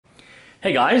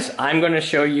Hey guys, I'm going to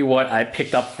show you what I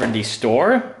picked up for the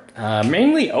store.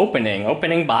 Mainly opening.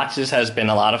 Opening boxes has been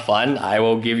a lot of fun. I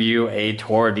will give you a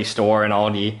tour of the store and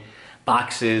all the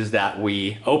boxes that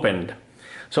we opened.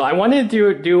 So I wanted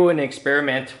to do an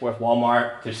experiment with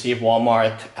Walmart to see if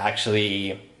Walmart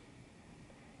actually,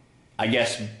 I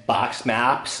guess, box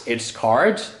maps its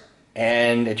cards.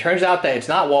 And it turns out that it's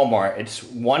not Walmart. It's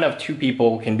one of two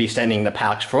people can be sending the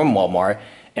packs from Walmart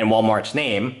in Walmart's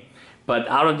name. But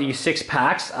out of these 6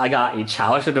 packs, I got a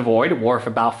Chalice of the Void worth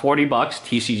about $40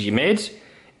 TCG mids,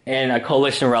 and a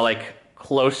Coalition Relic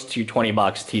close to $20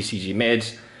 TCG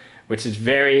mids, which is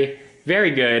very,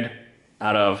 very good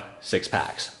out of 6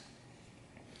 packs.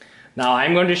 Now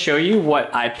I'm going to show you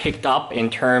what I picked up in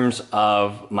terms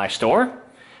of my store.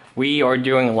 We are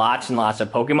doing lots and lots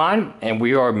of Pokemon, and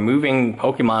we are moving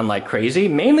Pokemon like crazy,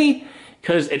 mainly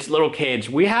because it's little kids.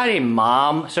 We had a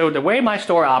mom, so the way my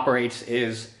store operates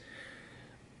is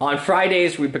on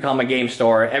Fridays, we become a game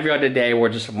store. Every other day, we're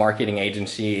just a marketing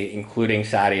agency, including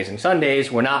Saturdays and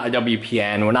Sundays. We're not a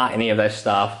WPN, we're not any of this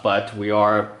stuff, but we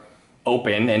are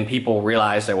open, and people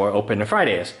realize that we're open on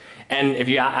Fridays. And if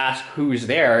you ask who's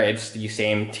there, it's the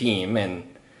same team,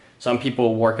 and some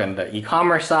people work on the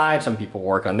e-commerce side, some people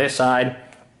work on this side.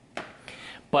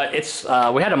 But it's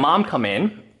we had a mom come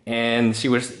in, and she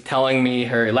was telling me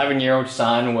her 11-year-old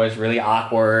son was really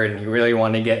awkward, and he really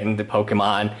wanted to get into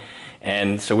Pokemon.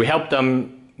 And so we helped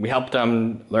them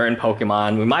learn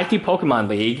Pokemon. We might do Pokemon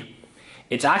League.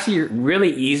 It's actually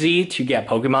really easy to get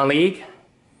Pokemon League.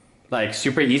 Like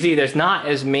super easy. There's not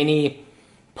as many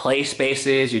play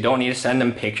spaces. You don't need to send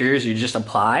them pictures. You just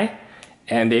apply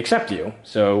and they accept you.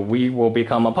 So we will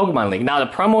become a Pokemon League. Now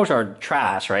the promos are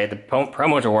trash, right? The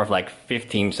promos are worth like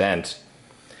 15 cents.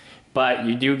 But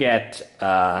you do get,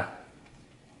 and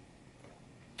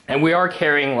we are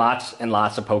carrying lots and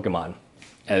lots of Pokemon,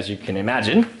 as you can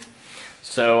imagine.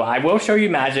 So I will show you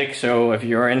Magic, so if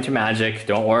you're into Magic,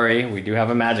 don't worry, we do have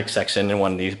a Magic section in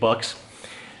one of these books.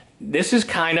 This is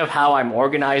kind of how I'm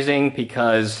organizing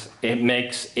because it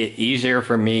makes it easier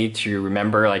for me to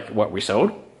remember like what we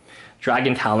sold.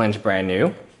 Dragon Talon's brand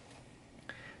new.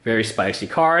 Very spicy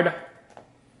card.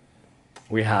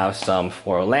 We have some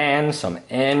foil lands, some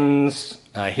Ns.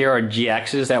 Here are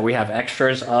GXs that we have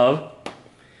extras of.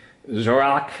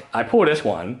 Zorak, I pulled this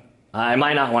one. I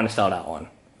might not want to sell that one.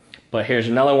 But here's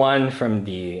another one from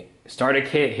the starter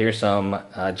kit. Here's some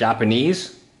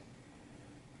Japanese.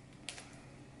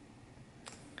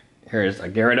 Here's a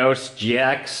Gyarados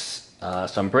GX,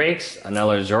 some breaks,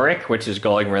 another Zurich, which is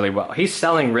going really well. He's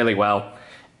selling really well,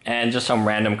 and just some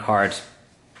random cards.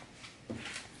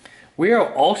 We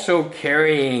are also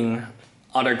carrying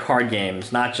other card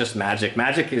games, not just Magic.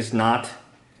 Magic is not...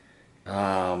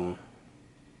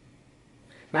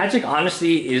 Magic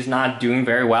honestly is not doing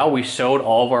very well. We sold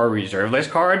all of our reserve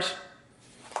list cards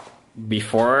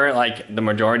before like the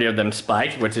majority of them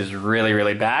spiked, which is really,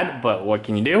 really bad, but what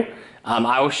can you do?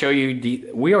 I will show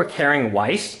you, we are carrying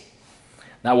Weiss.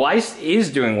 Now Weiss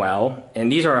is doing well, and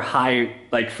these are high,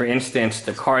 like for instance,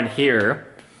 the card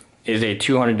here is a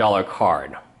 $200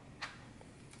 card.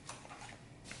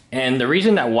 And the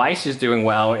reason that Weiss is doing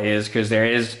well is because there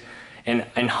is, in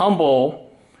Humble,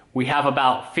 we have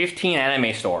about 15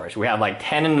 anime stores. We have like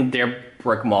 10 in their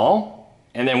brick mall,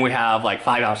 and then we have like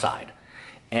 5 outside.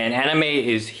 And anime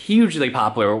is hugely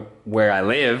popular where I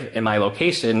live in my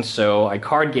location, so a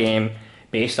card game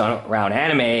based around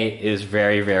anime is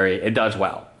very, very, it does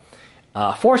well.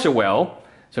 Force of Will,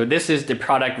 so this is the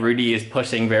product Rudy is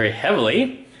pushing very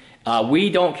heavily. We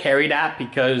don't carry that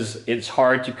because it's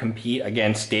hard to compete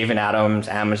against Dave and Adams,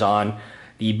 Amazon.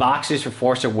 The boxes for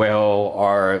Force of Will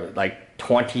are like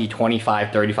 $20,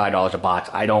 $25, $35 a box.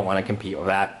 I don't want to compete with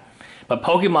that. But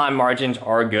Pokemon margins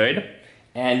are good,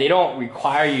 and they don't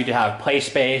require you to have play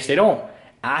space. They don't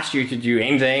ask you to do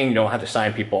anything. You don't have to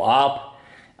sign people up.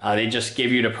 They just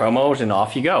give you the promos and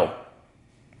off you go.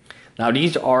 Now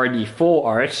these are the full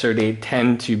arts, so they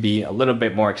tend to be a little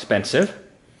bit more expensive,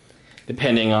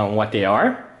 depending on what they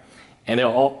are. And they'll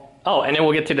all, oh, and then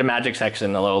we'll get to the Magic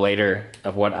section a little later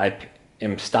of what I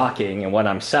am stocking and what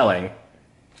I'm selling.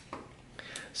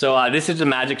 So this is the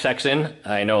Magic section.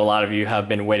 I know a lot of you have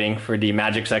been waiting for the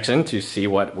Magic section to see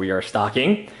what we are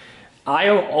stocking. I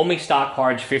only stock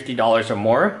cards $50 or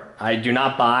more. I do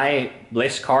not buy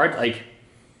list cards. Like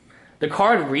the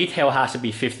card retail has to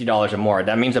be $50 or more.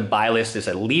 That means a buy list is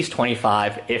at least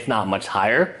 $25, if not much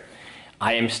higher.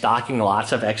 I am stocking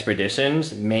lots of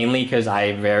expeditions, mainly because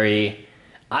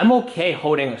I'm okay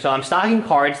holding, so I'm stocking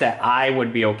cards that I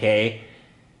would be okay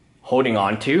holding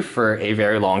on to for a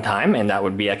very long time, and that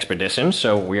would be expeditions,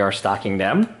 so we are stocking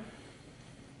them.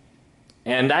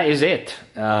 And that is it.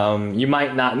 You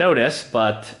might not notice,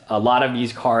 but a lot of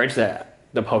these cards, that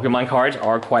the Pokemon cards,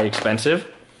 are quite expensive.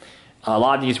 A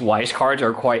lot of these Weiss cards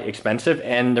are quite expensive,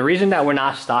 and the reason that we're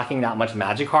not stocking that much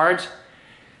Magic cards,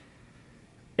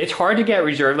 it's hard to get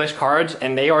reserve list cards,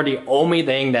 and they are the only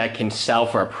thing that can sell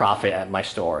for a profit at my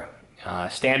store.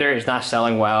 Standard is not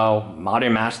selling well.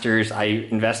 Modern Masters, I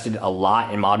invested a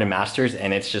lot in Modern Masters,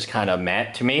 and it's just kind of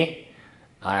meh to me.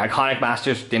 Iconic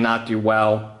Masters did not do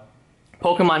well.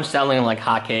 Pokemon selling like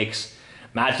hotcakes.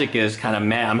 Magic is kind of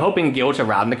meh. I'm hoping Guilds of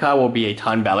Ravnica will be a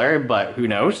ton better, but who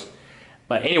knows?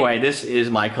 But anyway, this is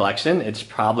my collection. It's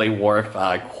probably worth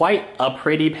quite a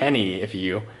pretty penny if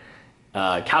you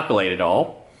calculate it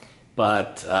all.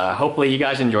 But hopefully you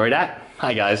guys enjoyed that.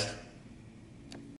 Hi guys.